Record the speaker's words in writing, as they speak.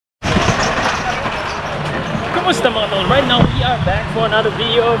Kamusta mga tol? Right now we are back for another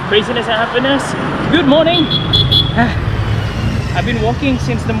video of craziness and happiness. Good morning! I've been walking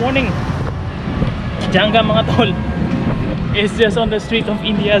since the morning. Janga mga tol. It's just on the street of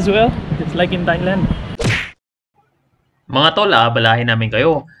India as well. It's like in Thailand. Mga tol, aabalahin namin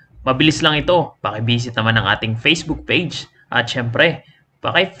kayo. Mabilis lang ito. Paki-visit naman ang ating Facebook page. At syempre,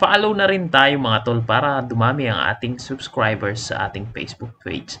 paki-follow na rin tayo mga tol para dumami ang ating subscribers sa ating Facebook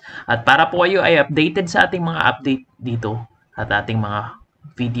page. At para po kayo ay updated sa ating mga update dito at ating mga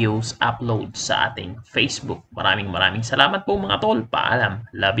videos upload sa ating Facebook. Maraming salamat po mga tol. Paalam.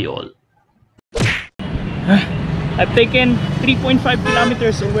 Love you all. I've taken 3.5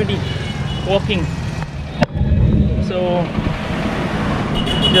 kilometers already walking. So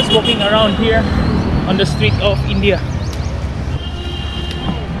just walking around here on the street of India.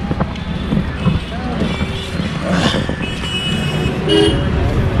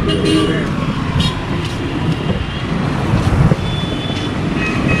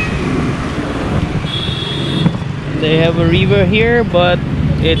 They have a river here, but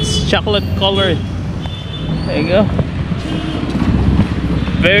it's chocolate colored. There you go.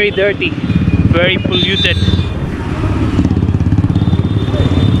 Very dirty, very polluted.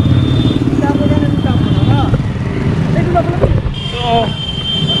 So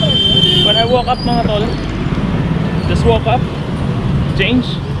when I woke up mga tol, just woke up, change,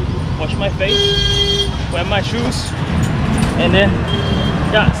 wash my face, wear my shoes, and then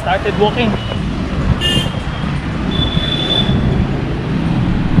yeah, started walking.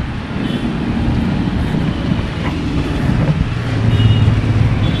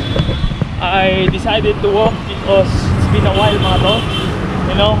 I decided to walk because it's been a while mga tol.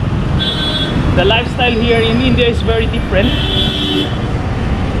 You know, the lifestyle here in India is very different.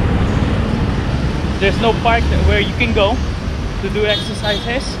 There's no park where you can go to do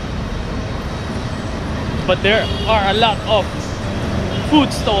exercises, but there are a lot of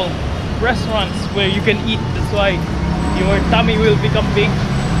food stall restaurants where you can eat. That's why your tummy will become big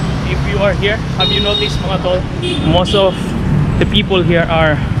if you are here. Have you noticed mga tol? Most of the people here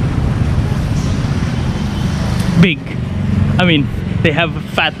are big. I mean, they have a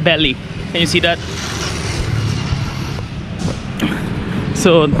fat belly. Can you see that?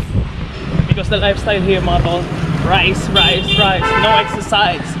 So because the lifestyle here mga tol, rise, no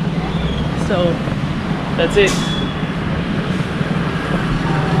exercise. So that's it.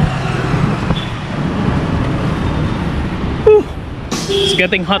 Whew. It's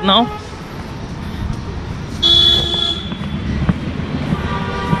getting hot now.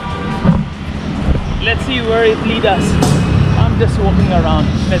 Let's see where it leads us. I'm just walking around.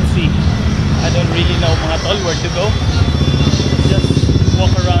 Let's see. I don't really know mga tol where to go. Just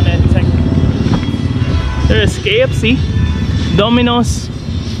walk around and check. There's KFC, Domino's,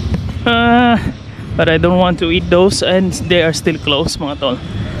 but I don't want to eat those and they are still closed mga tol.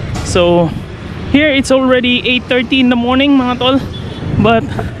 So here it's already 8:30 in the morning mga tol, but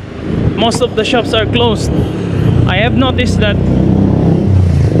most of the shops are closed. I have noticed that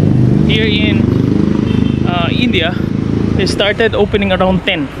here in India they started opening around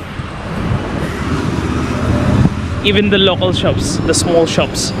 10. Even the local shops, the small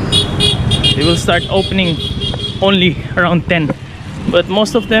shops, they will start opening only around 10, but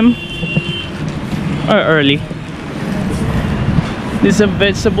most of them are early. This is a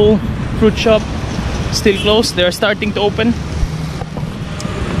vegetable fruit shop, still closed. They are starting to open.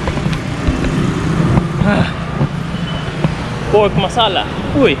 Pork masala.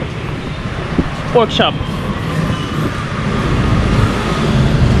 Uy, pork shop.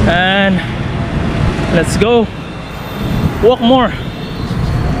 And let's go walk more.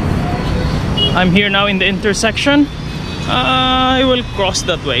 I'm here now in the intersection. I will cross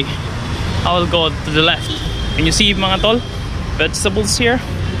that way. I will go to the left. Can you see mga tol? Vegetables here.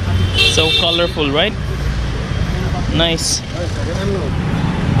 So colorful, right? Nice.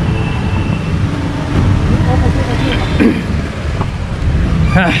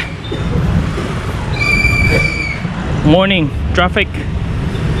 Morning traffic.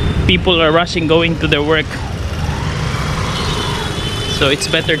 People are rushing going to their work. So it's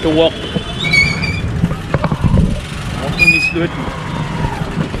better to walk. Walking is good.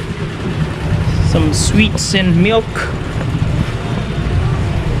 Some sweets and milk.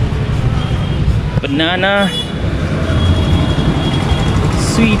 Banana.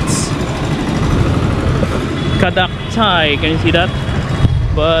 Sweets. Kadak chai. Can you see that?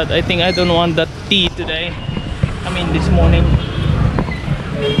 But I think I don't want that tea today. I mean this morning.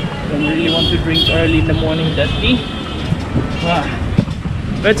 I don't really want to drink early in the morning that tea.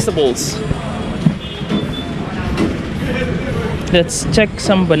 Vegetables. Let's check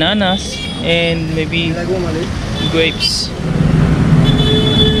some bananas and maybe grapes.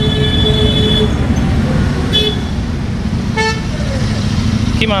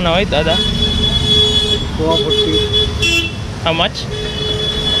 Kimano it, Ada? 440. How much?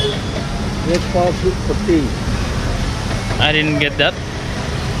 440. I didn't get that.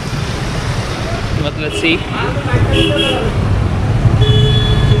 But let's see.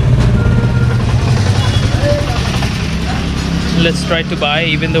 Let's try to buy,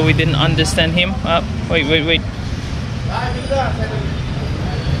 even though we didn't understand him. Wait.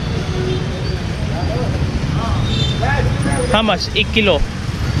 How much? 1 kilo.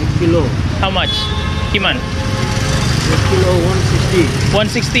 1 kilo. How much? Kiman? 1 kilo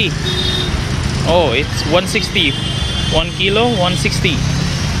 160. 160. Oh, it's 160. 1 kilo 160.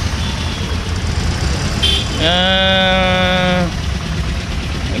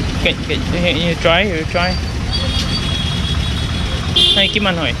 Can you try? Hey,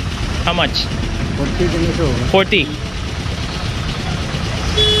 Kiman hoy. How much? 40. 40.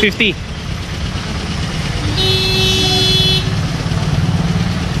 50.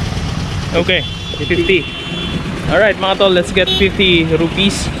 Okay, 50. Alright mga tol, let's get 50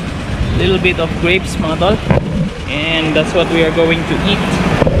 rupees. Little bit of grapes mga tol. And that's what we are going to eat.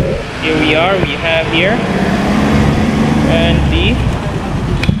 Here we are, we have here. And the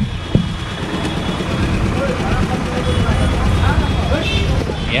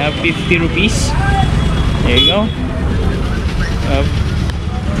we have 50 rupees. There you go.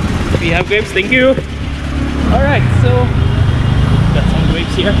 We have grapes, thank you. Alright, so got some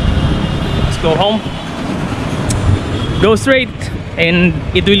grapes here. Let's go home. Go straight and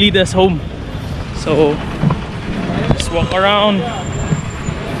it will lead us home. So just walk around.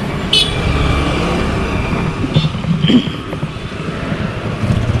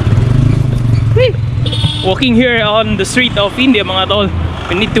 Walking here on the street of India mga tol,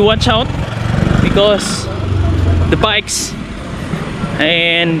 we need to watch out because the bikes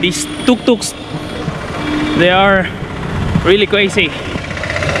and these tuk-tuks, they are really crazy.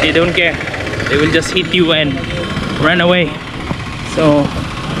 They don't care, they will just hit you and run away. So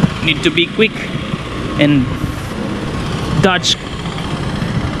need to be quick and dodge.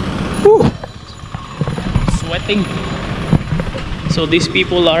 Whew. Sweating. So these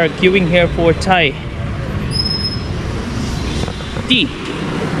people are queuing here for Thai tea,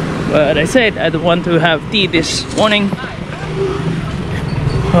 but I said I don't want to have tea this morning.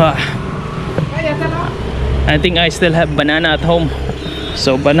 I think I still have banana at home,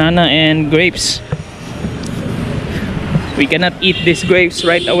 so banana and grapes. We cannot eat these grapes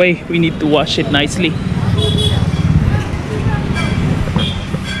right away, we need to wash it nicely.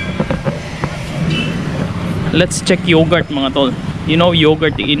 Let's check yogurt mga tol. You know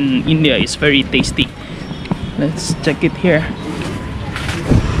yogurt in India is very tasty. Let's check it here.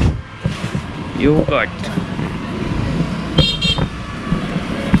 Yogurt.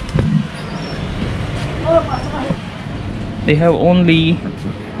 They have only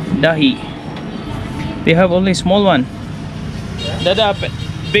dahi. They have only small one. Dada,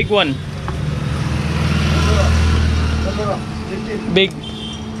 big one. Big.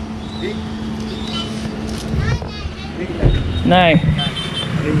 Nine.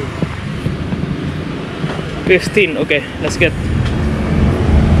 15. Okay, let's get.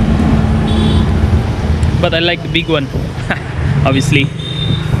 But I like the big one. Obviously.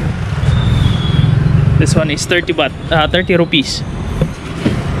 This one is 30 baht, 30 rupees.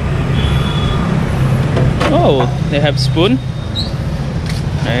 Oh, they have spoon.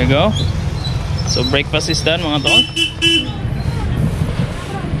 There you go. So breakfast is done mga tol.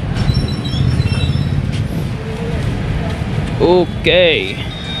 Okay.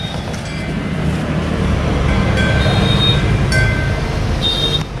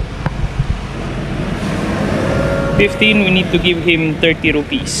 $15, we need to give him 30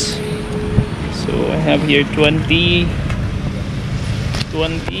 rupees. So I have here 20,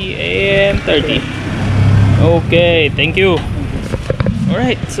 20 and 30. Okay, thank you.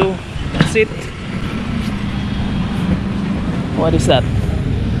 Alright, so that's it. What is that?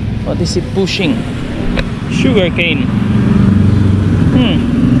 What is it pushing? Sugar cane.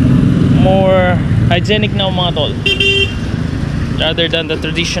 More hygienic now mga tol, rather than the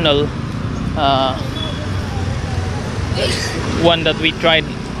traditional one that we tried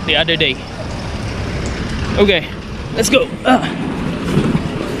the other day. Okay, let's go.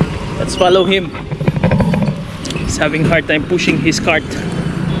 Let's follow him. He's having a hard time pushing his cart.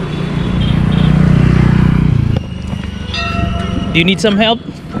 Do you need some help?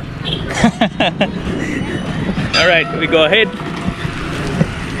 Alright, we go ahead.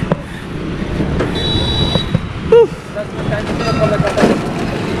 Whew.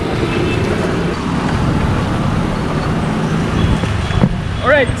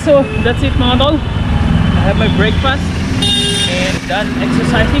 Alright, so that's it mga tol. I have my breakfast and done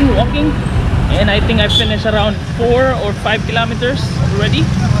exercising, walking, and I think I finished around 4 or 5 kilometers already.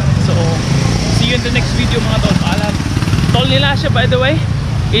 So see you in the next video mga tol. Paalam. Tol nila siya, by the way,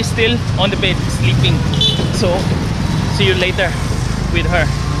 is still on the bed sleeping. So see you later with her.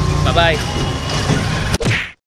 Bye bye.